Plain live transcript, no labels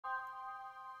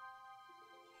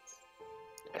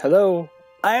Hello,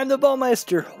 I am the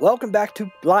Ballmeister. Welcome back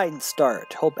to Blind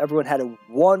Start. Hope everyone had a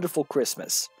wonderful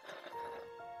Christmas.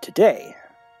 Today,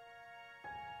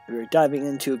 we're diving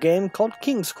into a game called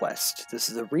King's Quest. This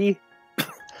is a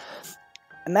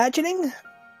imagining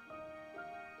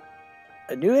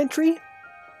a new entry,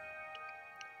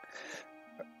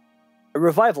 a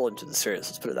revival into the series.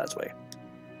 Let's put it that way.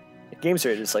 The game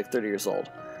series is like 30 years old.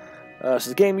 So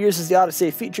the game uses the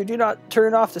autosave feature. Do not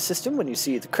turn off the system when you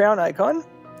see the crown icon.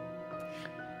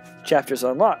 Chapters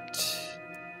unlocked.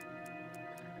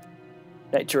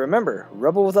 Night to remember.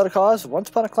 Rebel without a cause. Once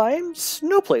upon a time.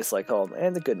 No place like home.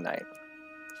 And the good night.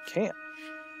 Okay.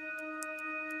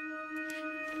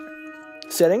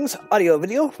 Settings. Audio,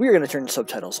 video. We're going to turn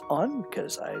subtitles on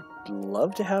because I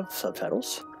love to have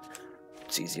subtitles.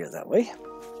 It's easier that way.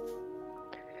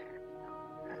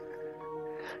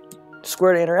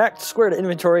 Square to interact. Square to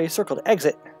inventory. Circle to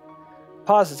exit.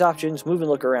 Pause is options. Move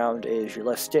and look around is your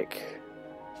left stick.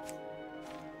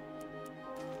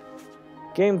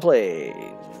 Gameplay.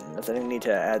 Nothing I need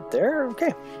to add there.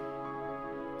 Okay.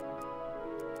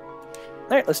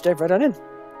 Alright, let's dive right on in.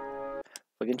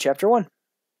 Look in Chapter 1.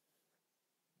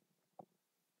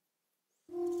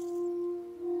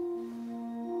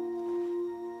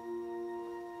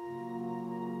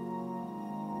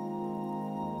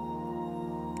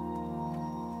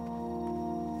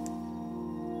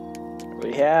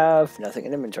 We have nothing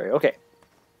in inventory. Okay.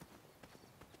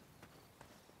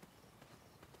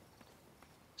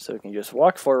 So we can just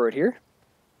walk forward here.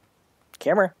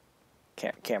 Camera.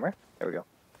 Camera. There we go.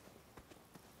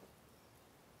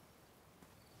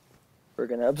 We're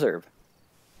going to observe.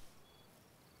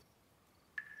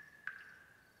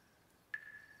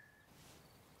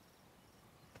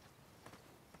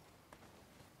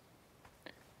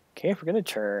 Okay, we're going to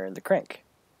turn the crank.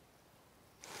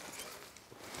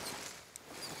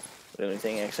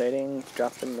 Anything exciting?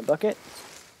 Drop them in the bucket.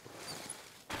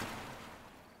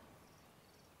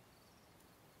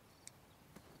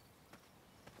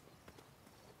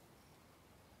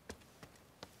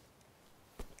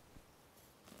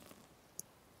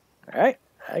 Alright,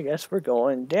 I guess we're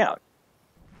going down.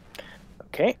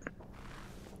 Okay.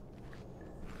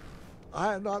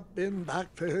 I have not been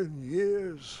back there in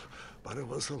years, but it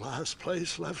was the last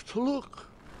place left to look.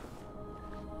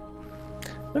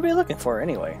 What are we looking for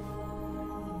anyway?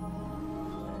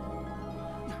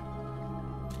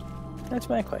 That's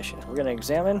my question. We're going to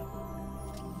examine.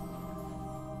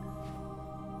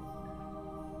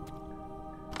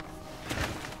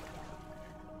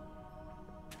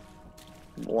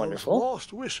 Wonderful. Those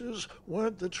lost wishes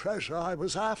weren't the treasure I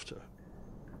was after.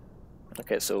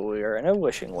 Okay, so we are in a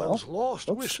wishing well. Those lost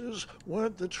wishes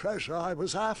weren't the treasure I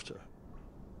was after.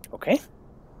 Okay.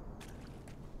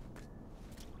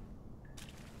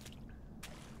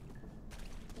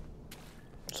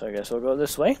 So I guess we'll go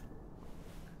this way.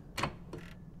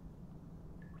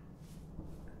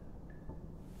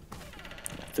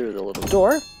 Through the little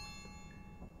door.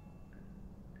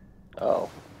 Oh.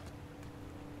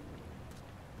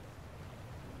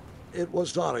 It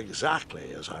was not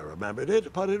exactly as I remembered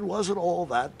it, but it wasn't all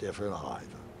that different either.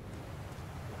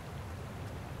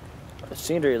 The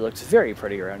scenery looks very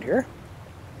pretty around here.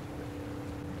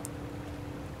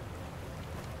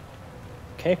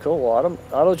 Okay, cool. Well,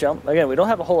 auto jump. Again, we don't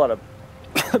have a whole lot of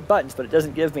buttons, but it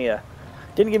didn't give me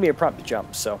a prompt to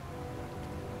jump, so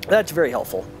that's very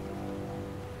helpful.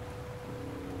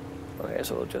 Okay,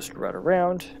 so we'll just run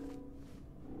around.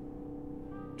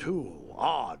 Two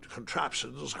odd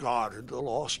contraptions guarded the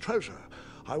lost treasure.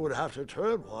 I would have to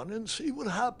turn one and see what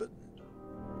happened.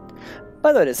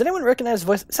 By the way, does anyone recognize the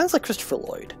voice? It sounds like Christopher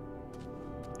Lloyd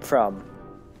from,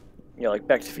 like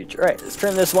Back to the Future. All right, let's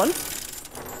turn this one.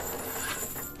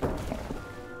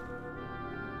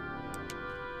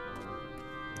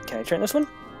 Can I turn this one?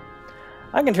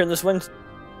 I can turn this one.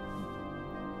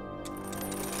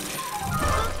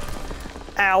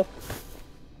 Ow.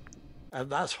 And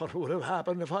that's what would have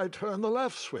happened if I turned the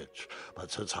left switch. But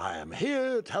since I am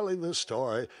here telling this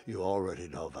story, you already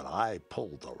know that I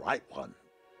pulled the right one.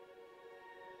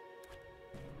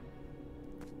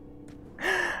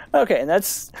 Okay, and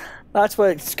that's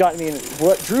what's got me.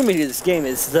 What drew me to this game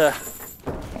is the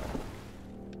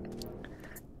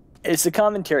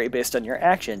commentary based on your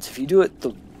actions. If you do it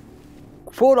the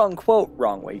quote-unquote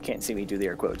wrong way, you can't see me do the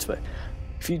air quotes, but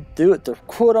if you do it the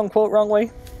quote-unquote wrong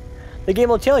way, the game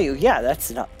will tell you, yeah, that's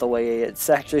not the way it's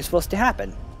actually supposed to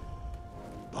happen.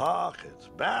 Buckets,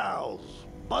 barrels,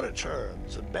 butter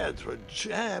churns, and beds were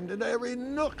jammed into every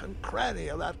nook and cranny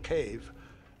of that cave.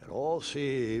 It all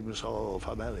seems so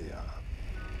familiar.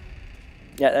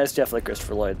 Yeah, that's definitely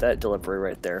Christopher Lloyd. That delivery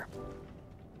right there.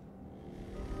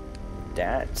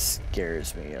 That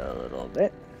scares me a little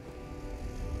bit.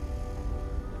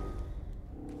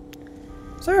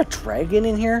 Is there a dragon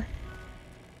in here?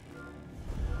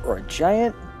 Or a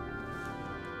giant?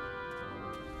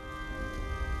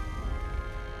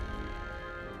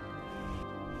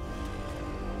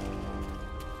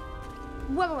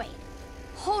 Wait.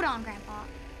 Hold on, Grandpa.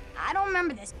 I don't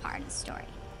remember this part of the story.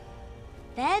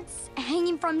 Beds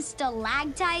hanging from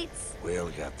stalactites? We'll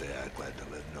get there,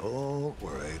 Gwendolyn. Don't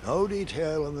worry. No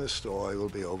detail in this story will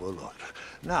be overlooked.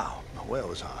 Now, where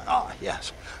was I? Ah,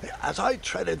 yes. As I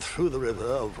treaded through the river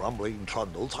of rumbling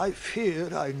trundles, I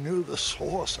feared I knew the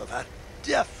source of that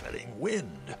deafening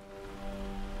wind.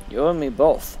 You and me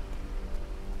both.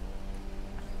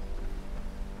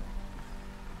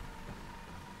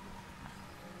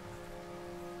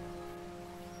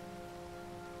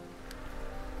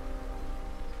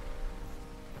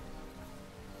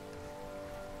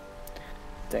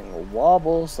 Thing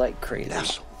wobbles like crazy.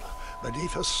 Nestled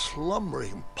beneath a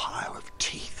slumbering pile of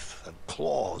teeth and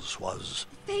claws was...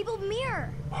 Fabled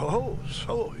mirror. Oh,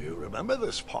 so you remember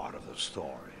this part of the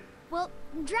story. Well,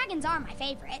 dragons are my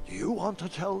favorite. You want to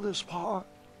tell this part?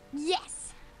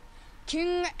 Yes.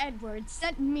 King Edward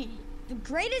sent me, the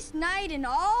greatest knight in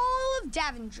all of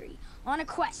Daventry, on a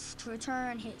quest to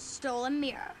return his stolen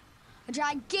mirror. A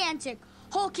gigantic,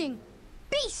 hulking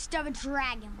beast of a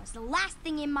dragon was the last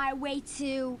thing in my way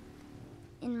to...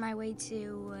 My way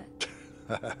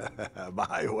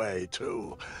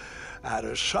to... Add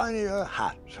a shinier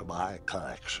hat to my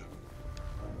collection.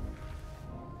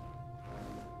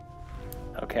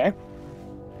 Okay.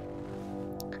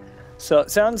 So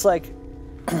it sounds like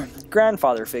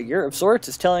grandfather figure of sorts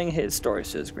is telling his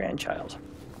stories to his grandchild.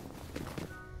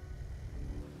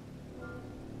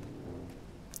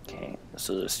 Okay,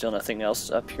 so there's still nothing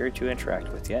else up here to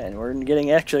interact with yet, and we're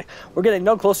getting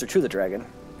no closer to the dragon.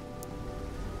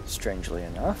 Strangely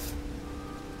enough.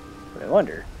 But I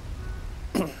wonder.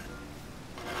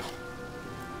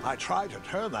 I tried to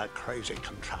turn that crazy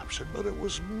contraption, but it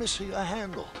was missing a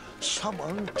handle.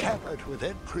 Someone tampered with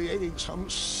it, creating some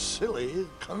silly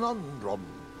conundrum.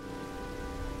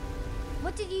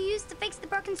 What did you use to fix the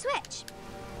broken switch?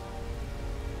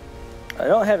 I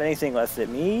don't have anything left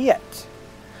in me yet.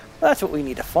 That's what we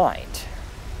need to find.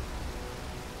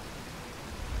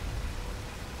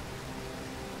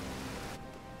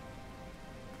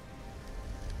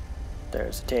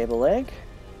 There's a table leg.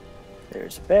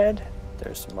 There's a bed.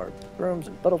 There's some more brooms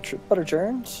and butter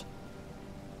churns.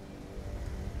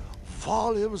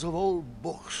 Volumes of old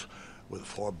books with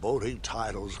foreboding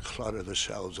titles clutter the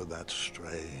shelves of that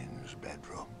strange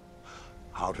bedroom.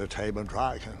 How to Tame a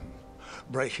Dragon,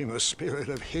 Breaking the Spirit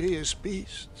of Hideous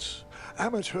Beasts,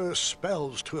 Amateur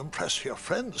Spells to Impress Your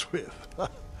Friends with.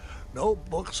 No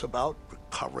books about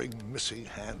recovering missing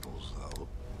handles, though.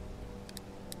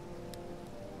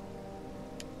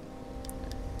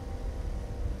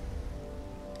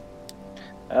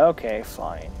 Okay,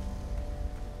 fine.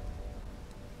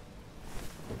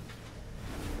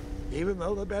 Even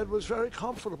though the bed was very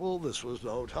comfortable, this was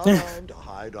no time to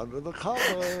hide under the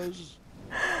covers.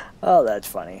 Oh, that's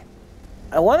funny.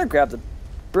 I want to grab the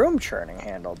broom churning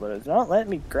handle, but it's not letting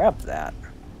me grab that.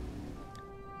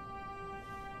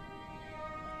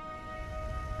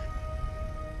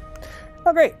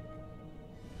 Oh, great.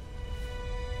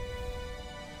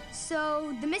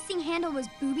 So, the missing handle was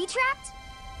booby-trapped?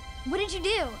 What did you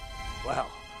do? Well,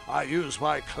 I used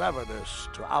my cleverness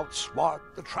to outsmart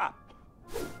the trap.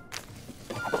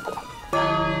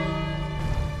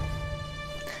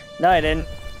 No, I didn't.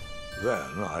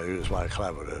 Then I used my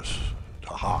cleverness to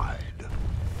hide.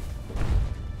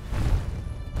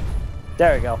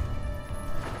 There we go.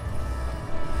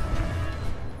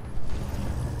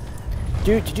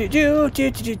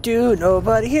 Do.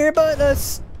 Nobody here but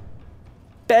us.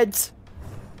 Beds.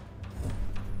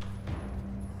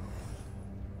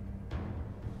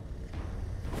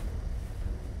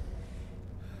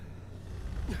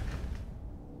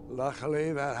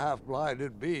 Luckily, that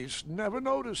half-blinded beast never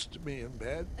noticed me in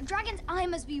bed. A dragon's eye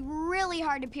must be really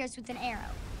hard to pierce with an arrow.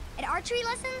 At archery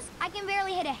lessons, I can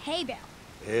barely hit a hay bale.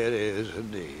 It is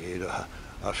indeed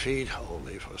a feat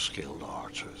only for skilled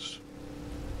archers.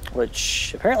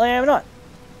 Which apparently I am not.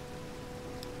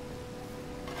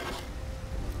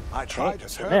 I tried to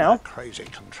turn that crazy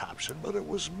contraption, but it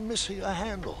was missing a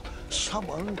handle.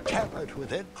 Someone tampered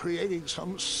with it, creating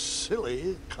some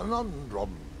silly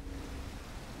conundrum.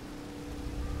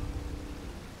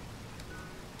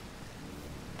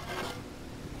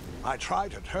 I tried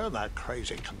to turn that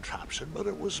crazy contraption, but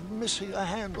it was missing a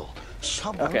handle.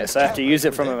 Someone okay, so I have to use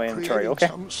it from my inventory, okay?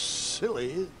 Some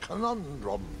silly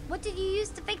conundrum. What did you use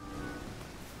to fix...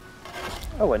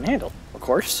 Oh, wooden handle, of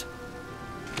course.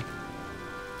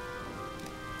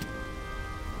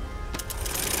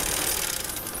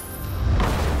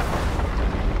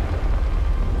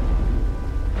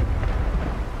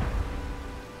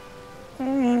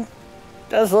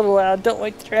 That's a little loud. Don't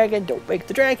wake the dragon. Don't wake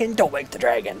the dragon. Don't wake the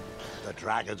dragon. The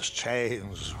dragon's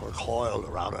chains were coiled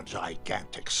around a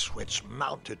gigantic switch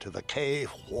mounted to the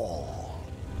cave wall.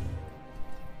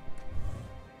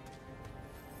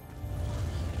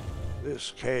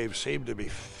 This cave seemed to be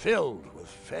filled with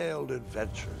failed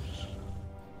adventures.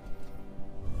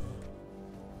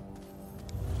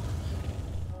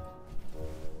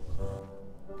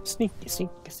 Sneaky,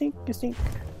 sneaky, sneaky, sneak.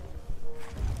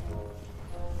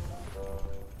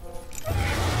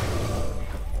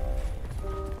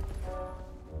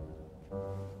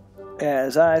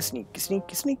 As I sneaky,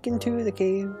 sneaky, sneak into the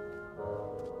cave.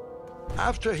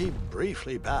 After he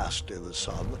briefly basked in the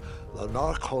sun, the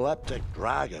narcoleptic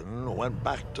dragon went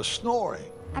back to snoring.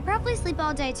 I probably sleep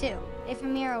all day too, if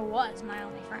Amira was my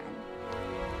only friend.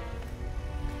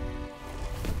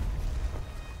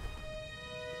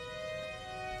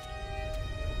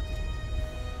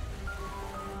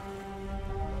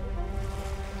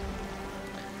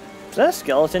 Is that a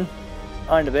skeleton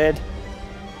on the bed?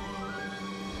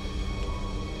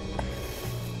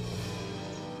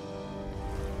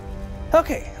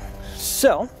 Okay,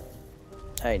 so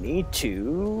I need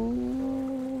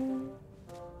to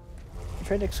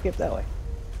try to escape that way.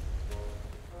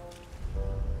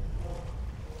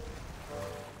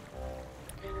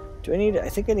 Do I need? I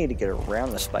think I need to get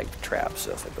around the spike trap.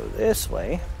 So if I go this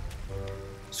way,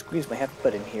 squeeze my half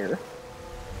butt in here,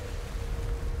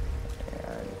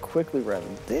 and quickly run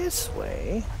this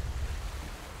way,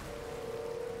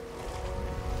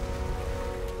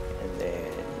 and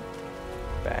then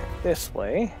back this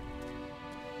way.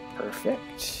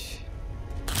 Perfect.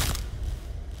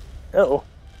 Uh-oh.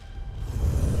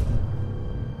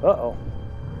 Uh-oh.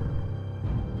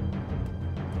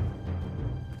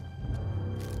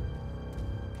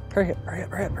 Hurry up, hurry up,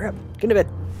 hurry up, hurry up. Get into bed.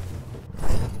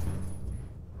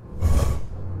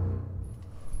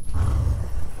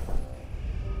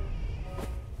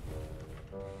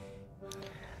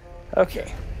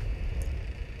 Okay.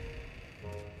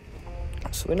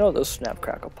 So we know those snap,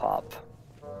 crackle, pop.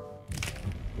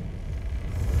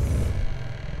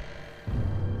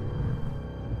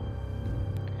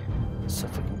 So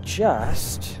if we can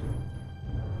just...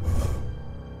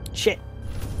 Shit.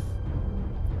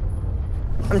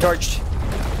 I'm torched.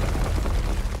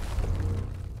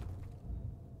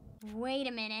 Wait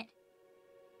a minute.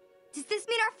 Does this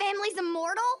mean our family's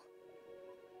immortal?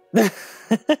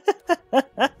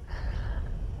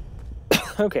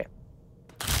 Okay.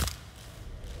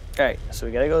 Alright, so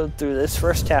we gotta go through this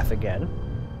first half again.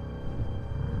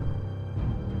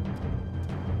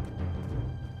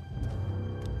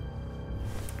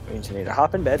 Means I need to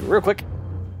hop in bed real quick.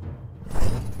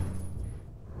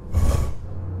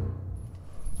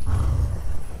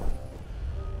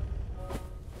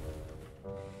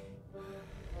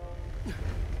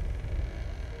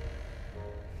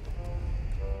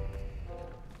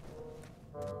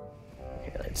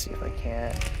 Okay, let's see if I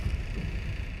can.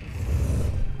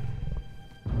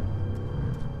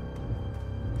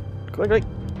 Quickly.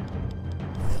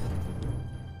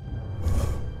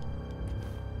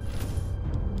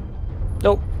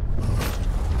 Nope.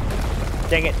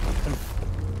 Dang it.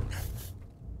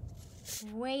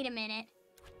 Wait a minute.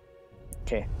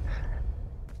 Okay.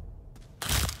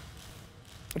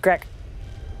 Crack.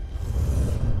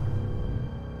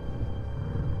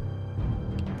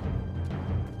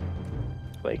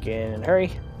 Wake in and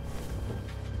hurry.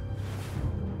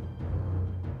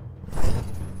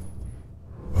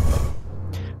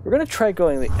 We're gonna try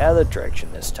going the other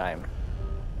direction this time.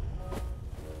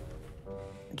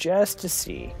 Just to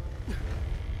see.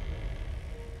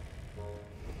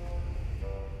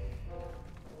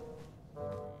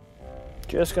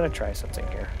 Just gonna try something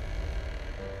here.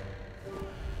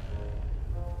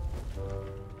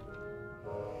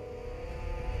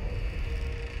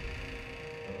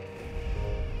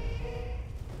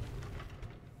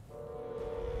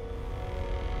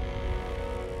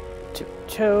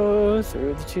 Tiptoe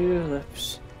through the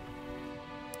tulips.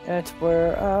 That's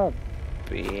where I'll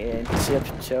be. And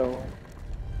tiptoe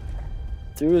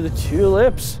through the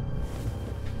tulips.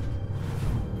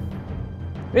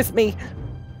 With me.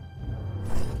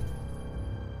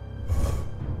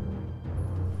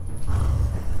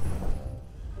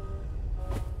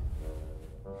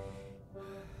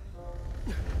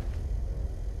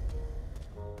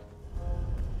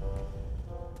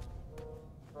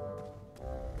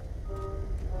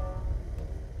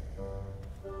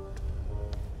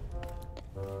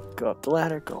 Go up the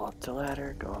ladder, go up the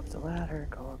ladder, go up the ladder,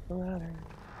 go up the ladder.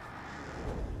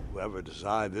 Whoever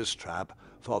designed this trap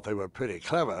thought they were pretty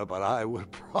clever, but I would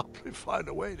probably find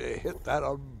a way to hit that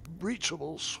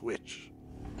unreachable switch.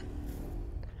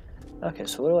 Okay,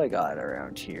 so what do I got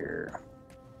around here?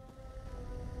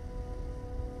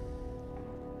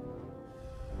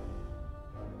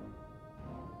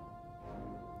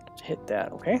 Hit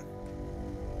that, okay?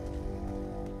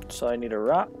 So I need a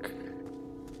rock.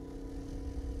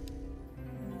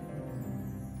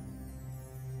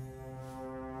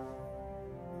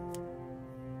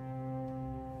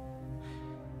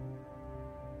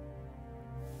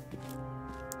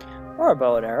 Or a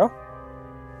bow and arrow.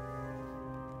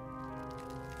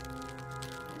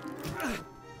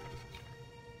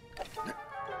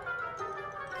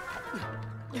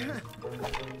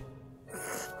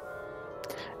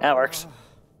 That works.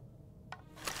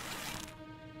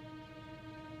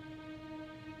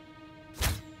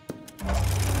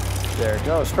 There it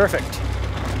goes. Perfect.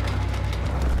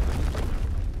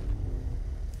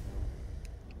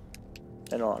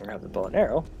 I no longer have the bow and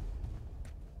arrow.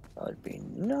 That would be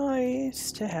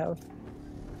nice to have.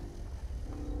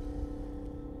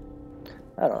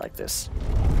 I don't like this.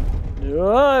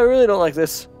 No, I really don't like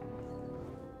this.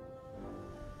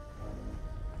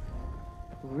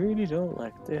 Really don't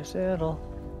like this at all.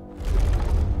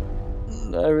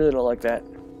 I really don't like that.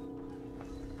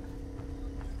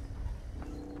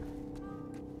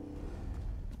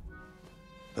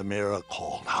 The mirror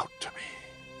called out to me.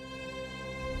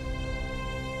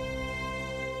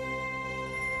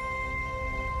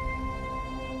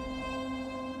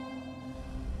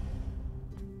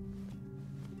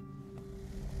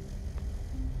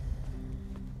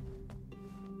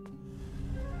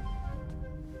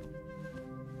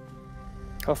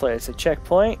 Hopefully it's a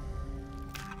checkpoint.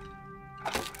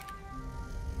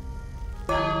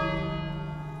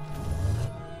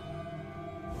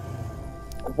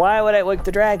 Why would I wake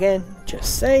the dragon?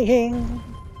 Just saying.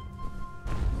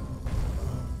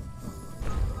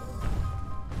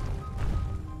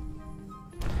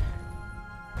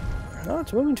 Oh,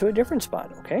 it's moving to a different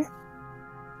spot, okay.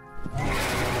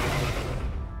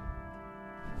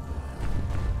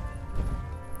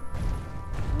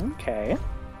 Okay.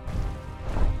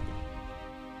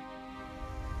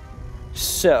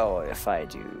 So, if I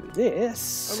do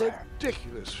this... A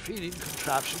ridiculous feeding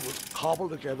contraption was cobbled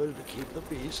together to keep the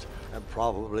beast and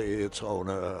probably its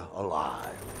owner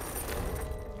alive.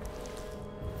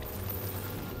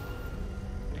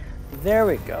 There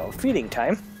we go. Feeding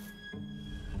time.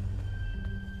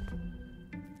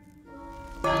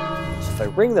 So if I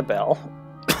ring the bell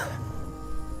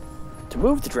to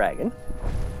move the dragon...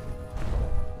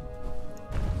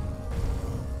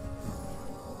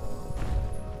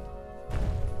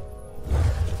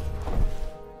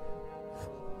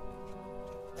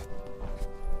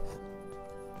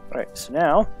 Alright, so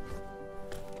now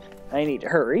I need to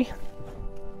hurry.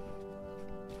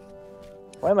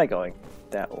 Why am I going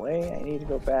that way? I need to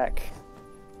go back.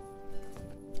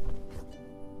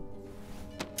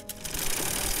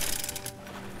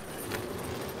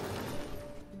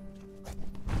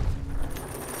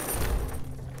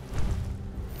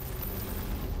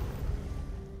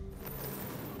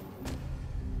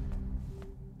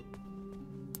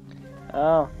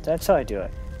 Oh, that's how I do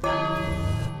it.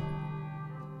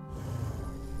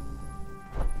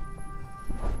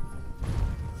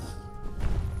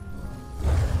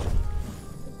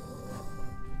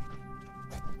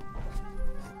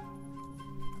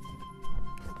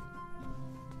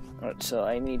 Alright, so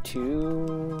I need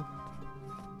to...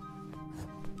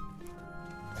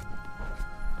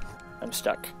 I'm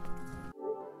stuck.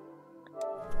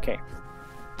 Okay.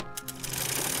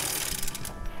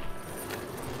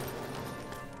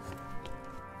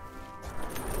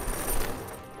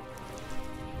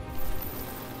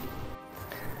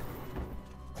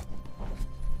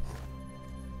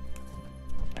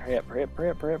 Hurry up, hurry up, hurry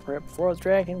up, hurry up, hurry up before the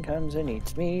dragon comes and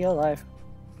eats me alive.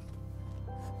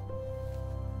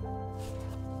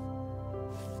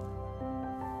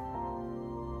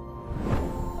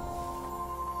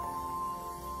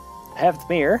 I have the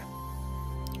mirror.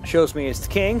 Shows me it's the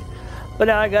king, but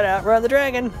now I gotta outrun the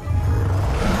dragon.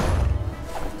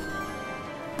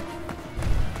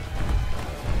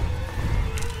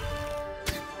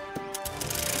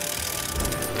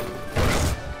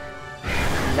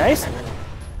 Nice.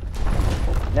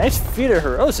 Nice feat of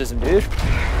heroism, dude.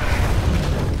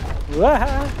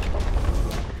 Wah!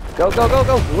 Go, go, go,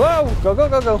 go. Whoa! Go, go,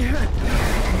 go, go.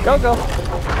 Go, go.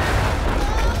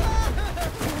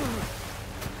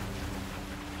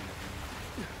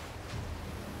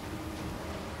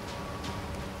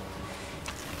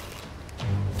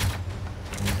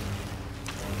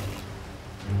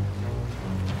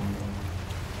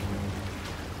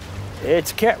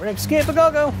 It's Cavern Escape a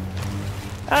go-go.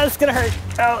 That's gonna hurt.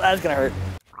 Oh, that's gonna hurt.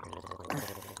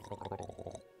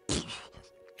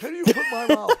 Can you put my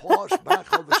mouthwash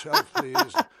back on the shelf,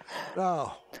 please?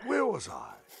 Now, where was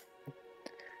I?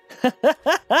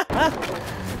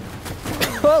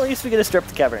 Well, at least we get to strip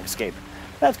the Cavern Escape.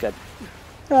 That's good.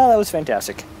 Oh, that was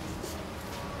fantastic.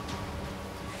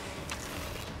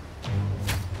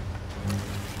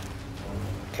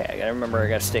 Okay, I gotta remember I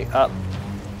gotta stay up.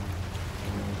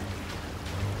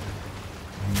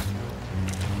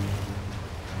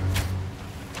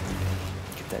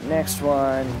 Get that next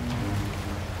one.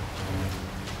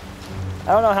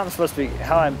 I don't know how I'm supposed to be,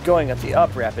 how I'm going up the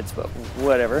up rapids, but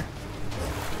whatever.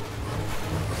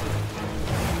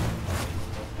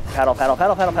 Paddle, paddle,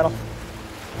 paddle, paddle, paddle.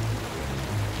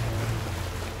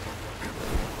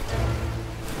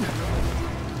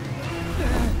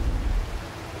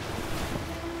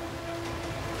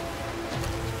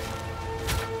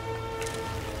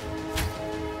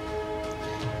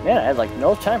 Man, I had like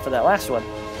no time for that last one.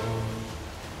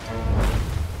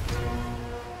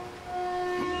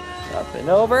 Up and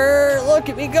over. Look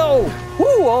at me go.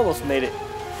 Woo, almost made it.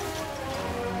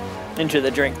 Into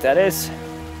the drink, that is.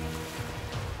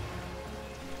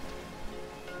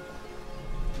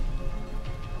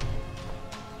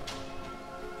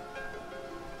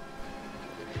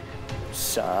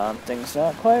 Something's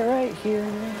not quite right here.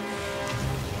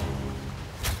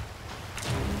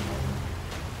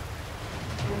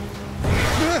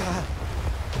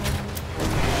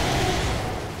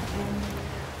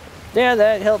 Yeah,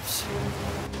 that helps.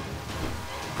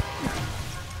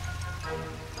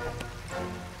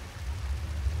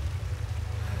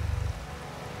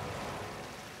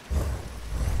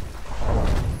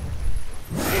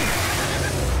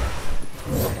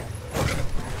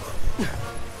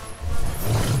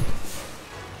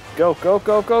 Go, go,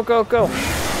 go, go, go, go.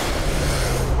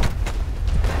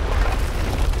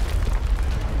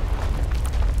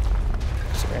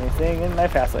 Is there anything in my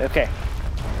pathway? Okay.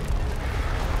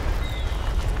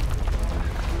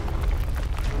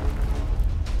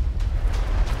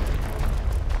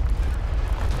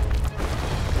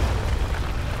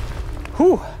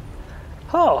 Whew.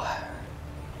 Oh.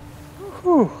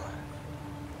 Whew.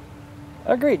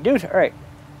 Agreed, dude. All right.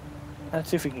 Let's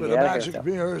see if we can With get the out of here. magic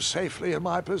mirror safely in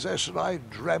my possession, I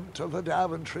dreamt of the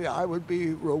Daventry I would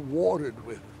be rewarded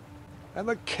with, and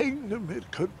the kingdom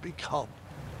it could become.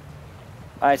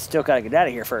 I still gotta get out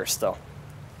of here first, though.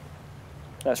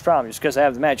 That's the problem. Just because I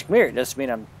have the magic mirror doesn't mean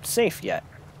I'm safe yet.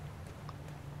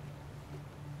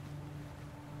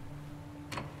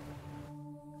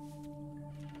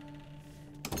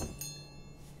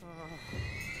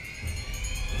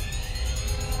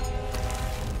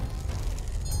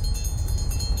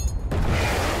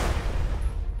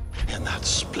 In that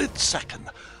split second,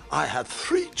 I had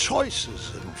three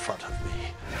choices in front of me.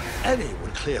 Any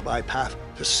would clear my path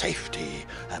to safety,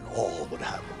 and all would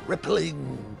have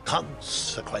rippling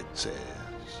consequences.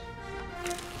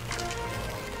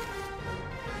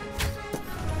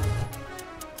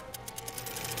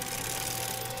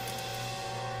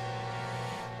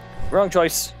 Wrong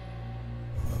choice.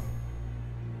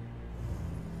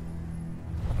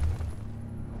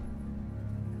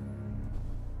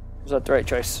 Was that the right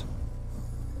choice?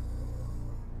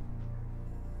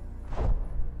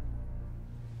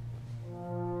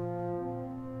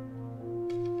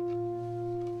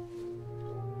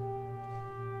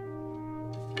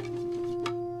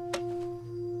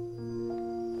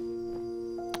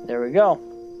 There we go.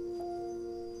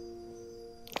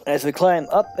 As we climb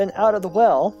up and out of the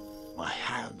well, My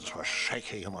hands were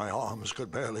shaking and my arms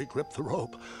could barely grip the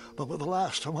rope, but with the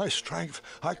last of my strength,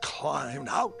 I climbed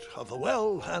out of the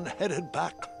well and headed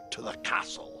back to the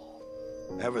castle.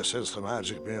 Ever since the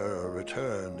magic mirror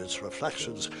returned, its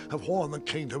reflections have warned the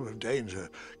kingdom of danger,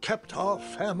 kept our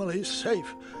family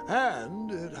safe,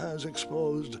 and it has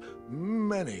exposed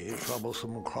many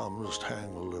troublesome crumbs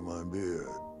tangled in my beard.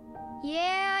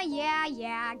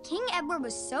 Yeah. King Edward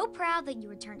was so proud that you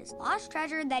returned his lost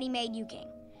treasure that he made you king.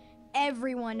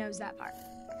 Everyone knows that part.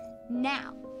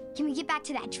 Now, can we get back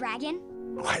to that dragon?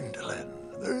 Gwendolyn,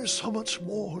 there is so much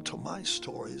more to my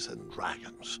stories than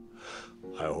dragons.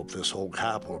 I hope this old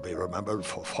cap will be remembered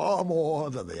for far more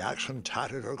than the action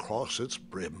tattered across its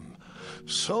brim,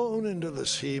 sewn into the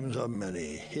seams of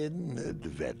many hidden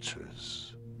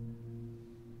adventures.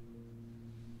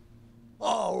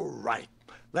 All right,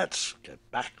 let's get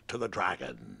back to the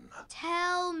dragon.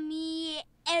 Tell me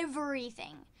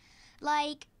everything.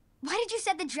 Like, why did you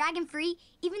set the dragon free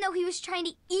even though he was trying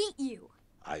to eat you?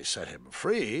 I set him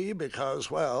free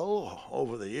because, well,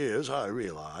 over the years I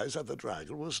realized that the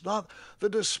dragon was not the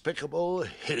despicable,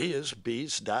 hideous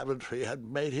beast Daventry had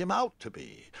made him out to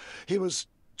be. He was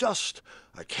just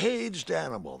a caged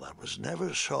animal that was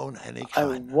never shown any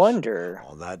kindness. I wonder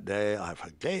On that day, I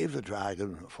forgave the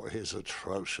dragon for his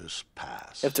atrocious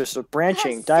past. if there's a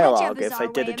branching That's such a dialogue if I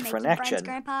bizarre did way a of different making friends, action.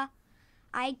 Grandpa.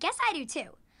 I guess I do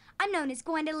too. I'm known as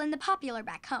Gwendolyn the Popular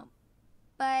back home,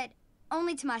 but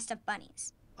only to my stuffed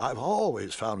bunnies. I've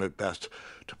always found it best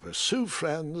to pursue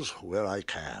friends where I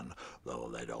can, though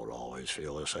they don't always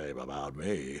feel the same about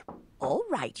me. All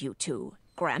right, you two.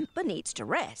 Grandpa needs to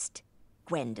rest.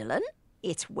 Gwendolyn,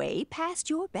 it's way past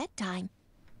your bedtime.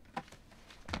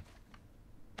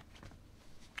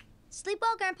 Sleep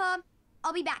well, Grandpa.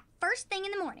 I'll be back first thing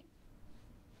in the morning.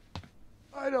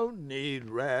 I don't need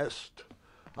rest.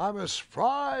 I'm as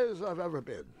spry as I've ever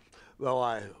been, though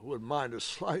I wouldn't mind a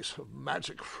slice of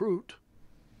magic fruit.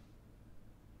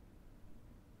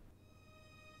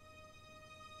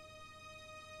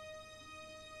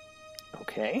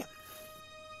 Okay.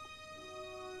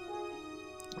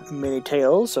 Many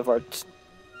tales of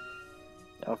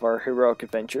our heroic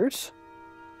adventures.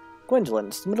 Gwendolyn,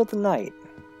 it's the middle of the night.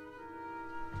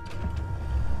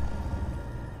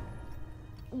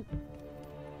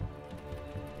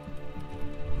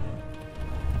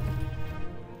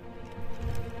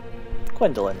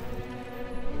 Gwendolyn.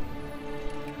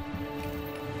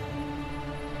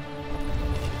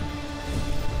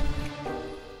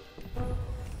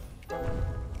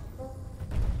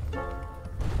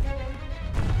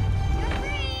 You're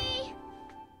free!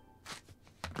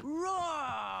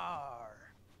 Roar!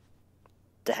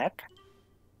 The heck?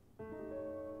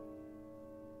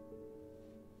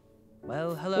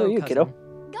 Well, Who hello, are you, cousin. kiddo?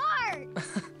 Guard!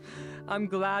 I'm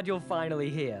glad you're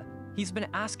finally here. He's been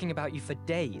asking about you for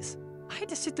days. I had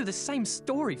to sit through the same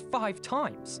story 5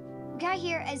 times. Got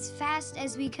here as fast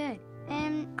as we could.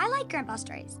 And I like Grandpa's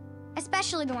stories,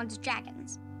 especially the ones with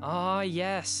dragons. Ah,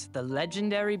 yes, the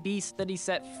legendary beast that he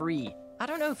set free. I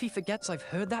don't know if he forgets I've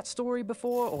heard that story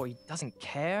before or he doesn't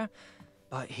care,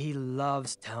 but he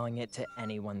loves telling it to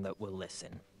anyone that will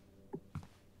listen.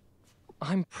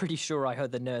 I'm pretty sure I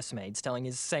heard the nursemaids telling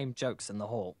his same jokes in the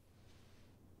hall.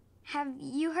 Have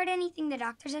you heard anything the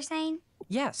doctors are saying?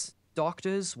 Yes,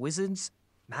 doctors, wizards,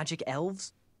 magic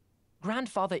elves.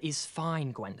 Grandfather is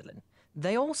fine, Gwendolyn.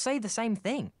 They all say the same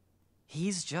thing.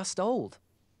 He's just old.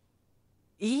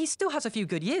 He still has a few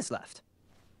good years left.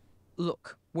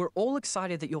 Look, we're all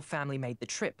excited that your family made the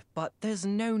trip, but there's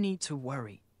no need to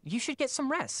worry. You should get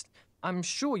some rest. I'm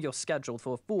sure you're scheduled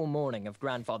for a full morning of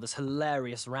Grandfather's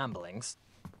hilarious ramblings.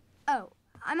 Oh,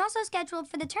 I'm also scheduled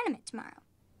for the tournament tomorrow.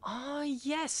 Ah,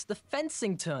 yes, the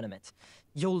fencing tournament.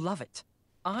 You'll love it.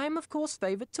 I'm, of course,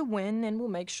 favored to win and will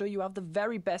make sure you have the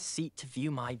very best seat to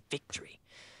view my victory.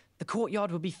 The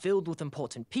courtyard will be filled with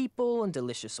important people and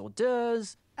delicious hors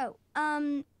d'oeuvres. Oh,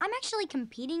 I'm actually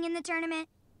competing in the tournament.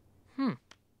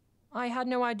 I had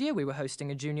no idea we were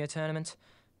hosting a junior tournament.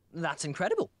 That's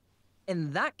incredible.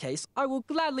 In that case, I will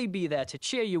gladly be there to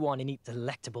cheer you on and eat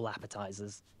delectable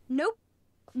appetizers. Nope,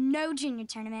 no junior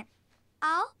tournament.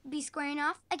 I'll be squaring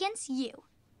off against you.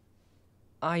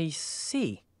 I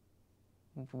see.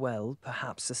 Well,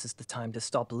 perhaps this is the time to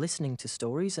stop listening to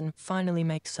stories and finally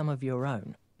make some of your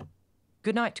own.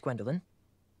 Good night, Gwendolyn.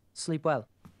 Sleep well.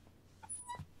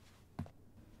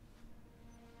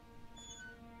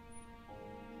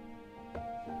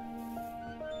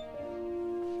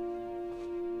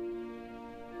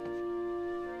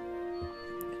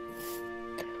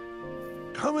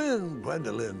 Come in,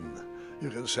 Gwendolyn. You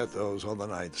can set those on the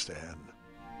nightstand.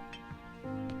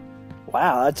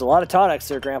 Wow, that's a lot of tonics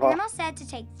there, Grandpa. Grandma said to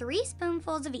take 3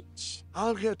 spoonfuls of each.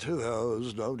 I'll get to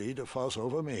those. No need to fuss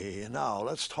over me. Now,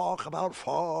 let's talk about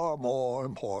far more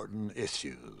important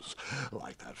issues,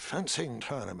 like that fencing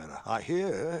tournament. I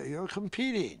hear you're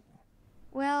competing.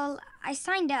 Well, I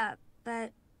signed up,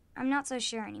 but I'm not so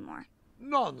sure anymore.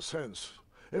 Nonsense.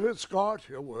 If it's Gart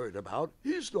you're worried about,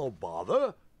 he's no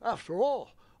bother. After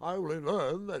all, I only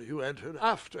learned that you entered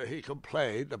after he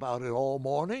complained about it all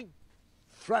morning.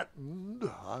 Threatened,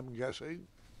 I'm guessing.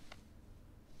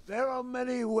 There are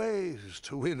many ways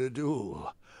to win a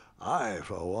duel. I,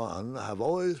 for one, have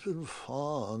always been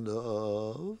fond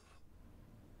of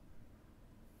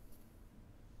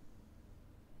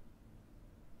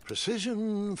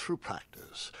precision through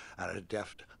practice and a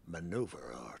deft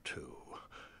maneuver or two.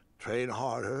 Train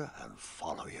harder and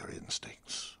follow your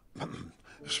instincts.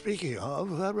 Speaking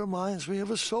of, that reminds me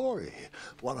of a story.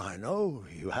 One I know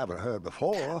you haven't heard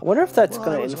before. I wonder if that's When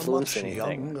going I to was influence a much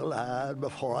anything. younger lad,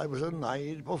 before I was a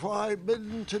knight, before I'd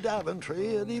been to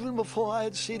Daventry, and even before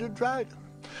I'd seen a dragon.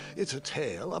 It's a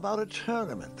tale about a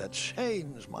tournament that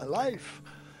changed my life.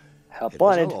 Help It is a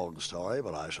wanted. long story,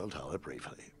 but I shall tell it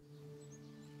briefly.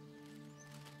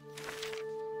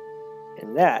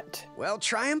 And that. Well,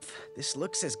 Triumph, this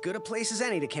looks as good a place as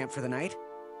any to camp for the night.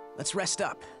 Let's rest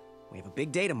up. We have a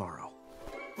big day tomorrow.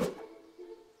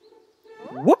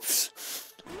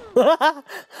 Whoops!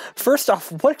 First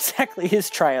off, what exactly is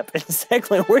Triumph? And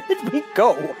secondly, where did we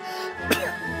go?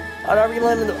 How do we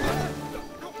land in the...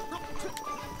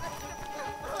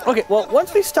 Okay, well,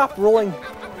 once we stop rolling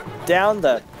down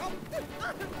the...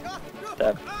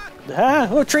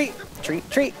 oh, tree! Tree,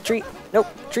 tree, tree. Nope,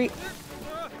 tree.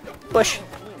 Bush.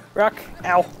 Rock.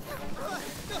 Ow.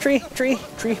 Tree, tree,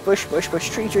 tree, bush, bush, bush,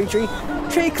 tree, tree, tree.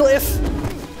 Tree cliff!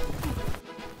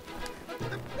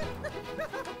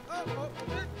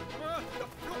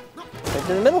 Right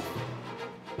in the middle?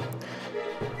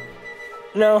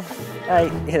 No, I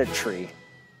hit a tree.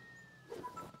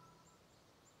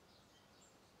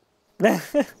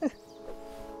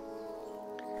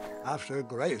 After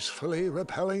gracefully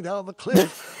rappelling down the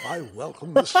cliff, I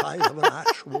welcomed the sight of an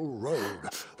actual road,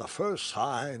 the first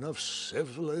sign of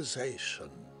civilization.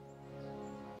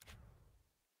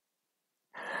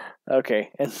 Okay,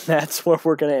 and that's where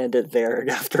we're going to end it there,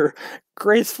 after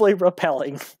gracefully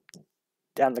rappelling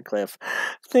down the cliff.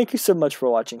 Thank you so much for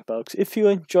watching, folks. If you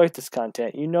enjoyed this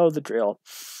content, you know the drill.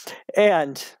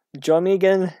 And join me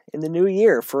again in the new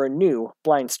year for a new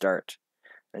Blind Start.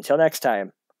 Until next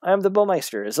time, I am the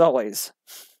Bowmeister, as always.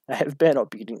 I have been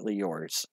obediently yours.